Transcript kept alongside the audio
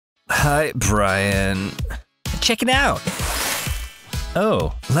Hi, Brian. Check it out.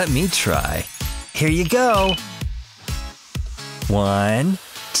 Oh, let me try. Here you go. 1,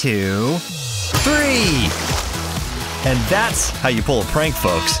 2, 3. And that's how you pull a prank,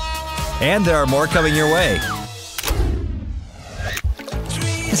 folks. And there are more coming your way.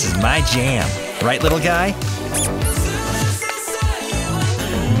 This is my jam. Right, little guy?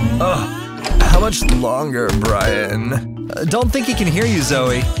 Oh, how much longer, Brian? Don't think he can hear you,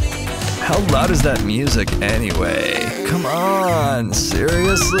 Zoe. How loud is that music anyway? Come on,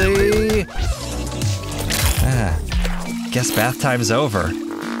 seriously? Guess bath time's over.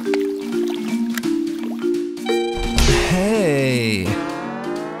 Hey.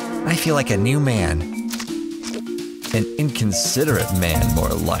 I feel like a new man. An inconsiderate man, more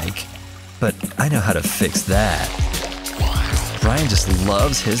like. But I know how to fix that. Brian just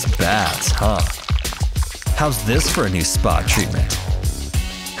loves his baths, huh? How's this for a new spa treatment?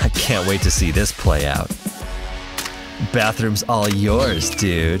 I can't wait to see this play out. Bathroom's all yours,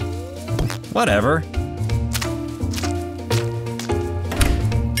 dude. Whatever.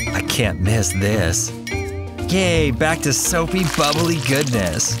 I can't miss this. Yay, back to soapy, bubbly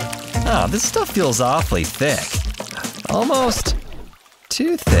goodness. Oh, this stuff feels awfully thick. Almost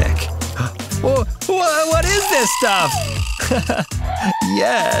too thick. Whoa, what is this stuff?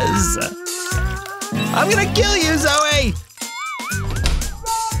 Yes. I'm gonna kill you, Zoe!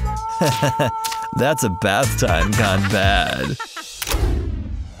 That's a bath time gone bad.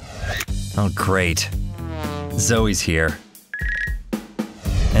 Oh, great. Zoe's here.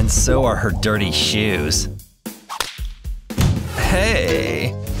 And so are her dirty shoes.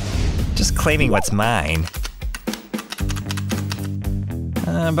 Hey! Just claiming what's mine.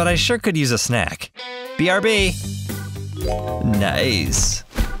 But I sure could use a snack. BRB. Nice.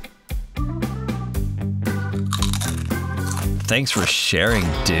 Thanks for sharing,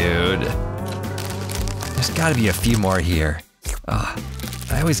 dude. There's gotta be a few more here.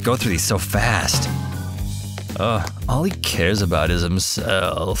 I always go through these so fast. All he cares about is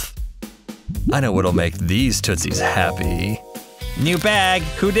himself. I know what'll make these tootsies happy. New bag,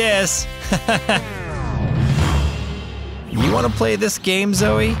 who dis? You wanna play this game,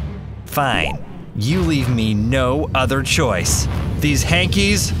 Zoe? Fine. You leave me no other choice. These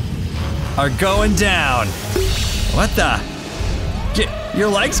hankies are going down. What the? Your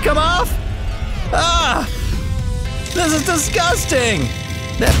legs come off? Ah! This is disgusting!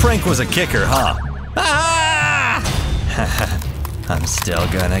 That prank was a kicker, huh? Ah! I'm still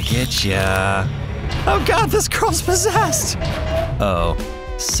gonna get ya. Oh god, this girl's possessed! Oh,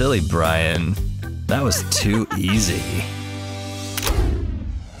 silly Brian. That was too easy.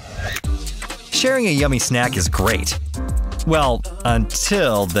 Sharing a yummy snack is great. Well,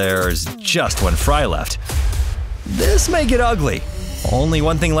 until there's just one fry left. This may get ugly. Only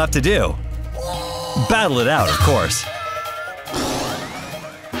one thing left to do. Battle it out, of course.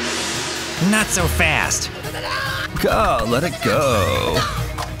 Not so fast. Go, let it go.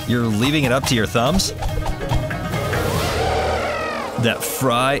 You're leaving it up to your thumbs? That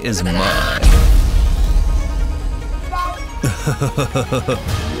fry is mine.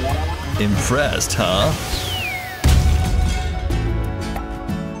 Impressed, huh?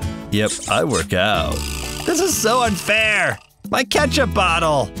 Yep, I work out. This is so unfair! My ketchup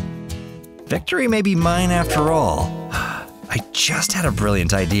bottle! Victory may be mine after all. I just had a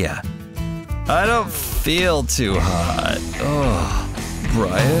brilliant idea. I don't feel too hot. Oh,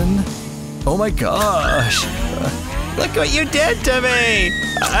 Brian? Oh my gosh! Look what you did to me!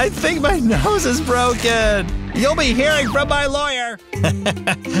 I think my nose is broken! You'll be hearing from my lawyer!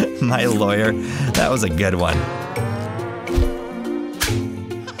 My lawyer? That was a good one.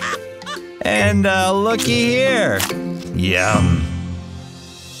 And looky here. Yum.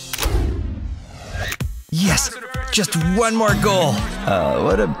 Yes, just one more goal.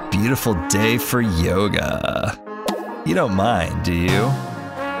 What a beautiful day for yoga. You don't mind, do you?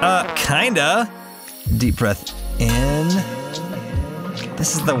 Kinda. Deep breath in.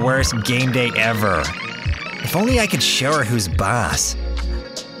 This is the worst game day ever. If only I could show her who's boss.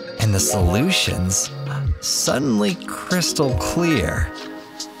 And the solutions suddenly crystal clear.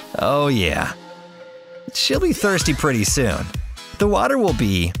 Oh yeah. She'll be thirsty pretty soon. The water will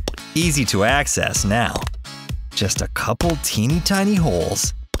be easy to access now. Just a couple teeny tiny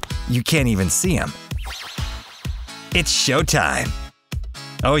holes. You can't even see them. It's showtime.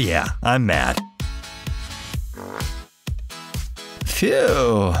 Oh yeah, I'm mad.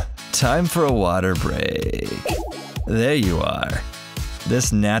 Phew, time for a water break. There you are.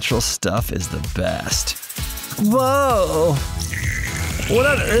 This natural stuff is the best. Whoa! What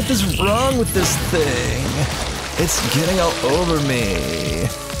on earth is wrong with this thing? It's getting all over me.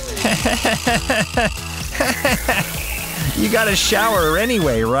 You got a shower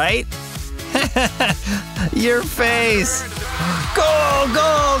anyway, right? Your face! Go,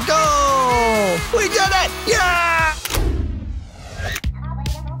 go, go! We did it! Yeah!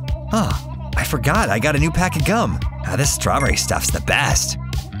 Oh, I forgot I got a new pack of gum. This strawberry stuff's the best.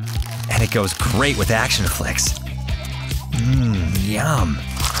 And it goes great with action flicks. Yum.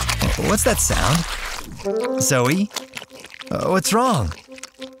 What's that sound? Zoe? What's wrong?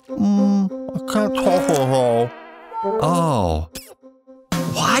 I can't talk at all. Oh.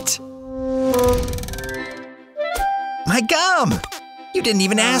 What? My gum! You didn't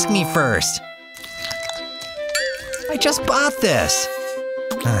even ask me first. I just bought this.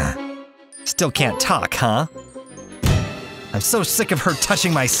 Still can't talk, huh? I'm so sick of her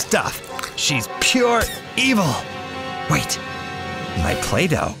touching my stuff. She's pure evil. Wait, my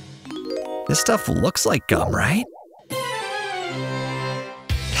Play-Doh. This stuff looks like gum, right?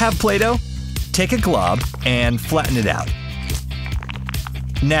 Have Play-Doh, take a glob, and flatten it out.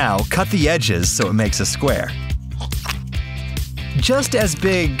 Now, cut the edges so it makes a square. Just as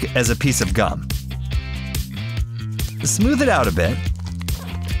big as a piece of gum. Smooth it out a bit.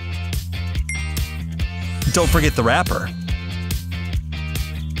 Don't forget the wrapper.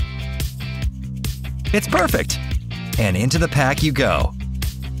 It's perfect. And into the pack you go.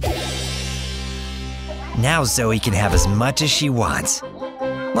 Now Zoe can have as much as she wants.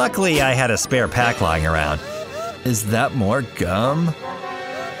 Luckily, I had a spare pack lying around. Is that more gum?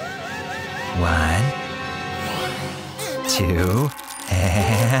 1, 2,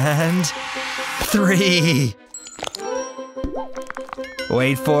 and 3.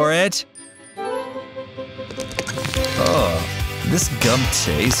 Wait for it. Oh, this gum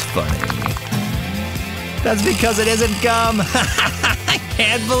tastes funny. That's because it isn't gum. I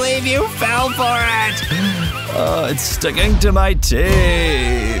can't believe you fell for it. Oh, it's sticking to my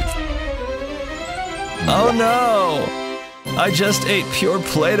teeth. Oh no. I just ate pure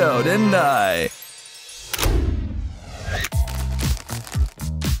Play-Doh, didn't I?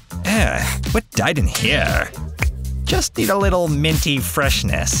 What died in here? Just need a little minty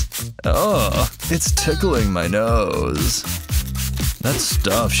freshness. Oh, it's tickling my nose. That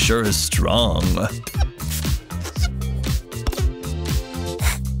stuff sure is strong.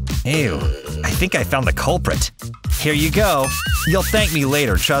 Ew, I think I found the culprit. Here you go. You'll thank me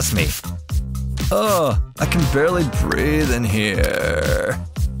later, trust me. Oh, I can barely breathe in here.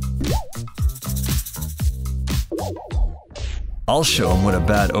 I'll show him what a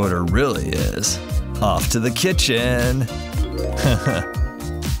bad odor really is. Off to the kitchen.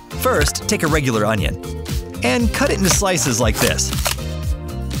 First, take a regular onion and cut it into slices like this.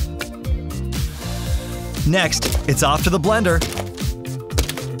 Next, it's off to the blender.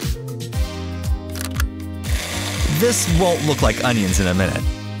 This won't look like onions in a minute.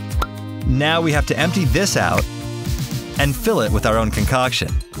 Now we have to empty this out and fill it with our own concoction.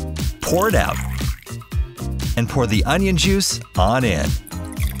 Pour it out and pour the onion juice on in.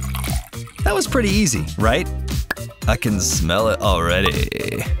 That was pretty easy, right? I can smell it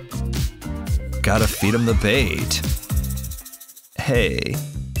already. Gotta feed him the bait. Hey,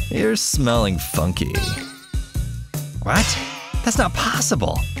 you're smelling funky. What? That's not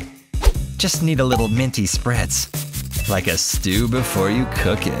possible. Just need a little minty spritz. Like a stew before you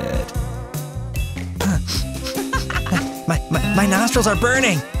cook it. My nostrils are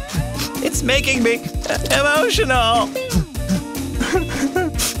burning. It's making me emotional.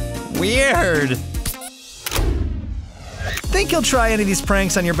 Weird. Think you'll try any of these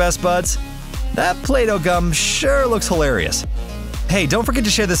pranks on your best buds? That Play-Doh gum sure looks hilarious. Hey, don't forget to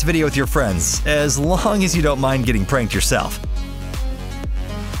share this video with your friends, as long as you don't mind getting pranked yourself.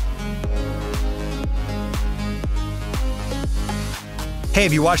 Hey,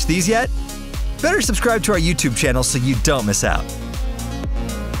 have you watched these yet? Better subscribe to our YouTube channel so you don't miss out.